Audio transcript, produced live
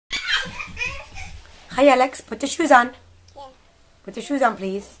Hi, Alex. Put the shoes on. Yeah. Put the shoes on,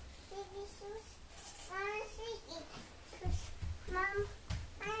 please.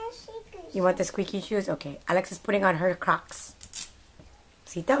 You want the squeaky shoes? Okay. Alex is putting on her Crocs.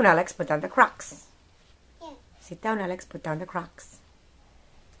 Sit down, Alex. Put down the Crocs. Yeah. Sit down, Alex. Put down the Crocs.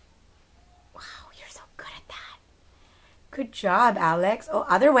 Wow, you're so good at that. Good job, Alex. Oh,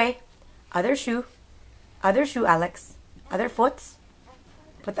 other way. Other shoe. Other shoe, Alex. Other foots.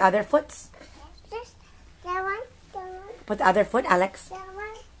 Put the other foots. Just that one. Put the other foot, Alex. That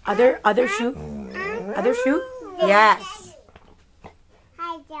one. Other shoe. Other shoe. Yes.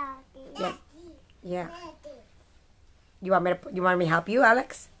 Hi, Daddy. Yeah. Yeah. You want me to help you,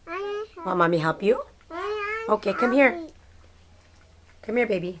 Alex? Want mommy help you? Okay, come here. Come here,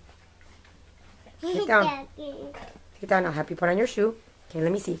 baby. Sit down. Sit down. I'll help you put on your shoe. Okay,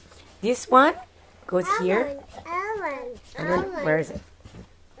 let me see. This one goes here. Where is it?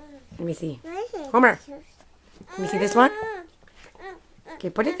 Let me see. Homer. Let me see this one. Okay,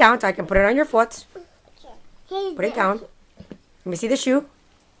 put it down so I can put it on your foot. Put it down. Let me see the shoe.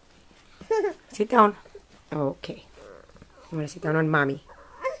 Sit down. Okay. I'm going to sit down on mommy.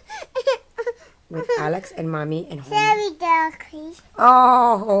 With Alex and mommy and Homer. Sorry, Daddy.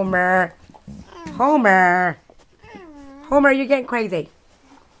 Oh, Homer. Homer. Homer, you're getting crazy.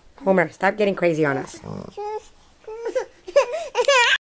 Homer, stop getting crazy on us. Just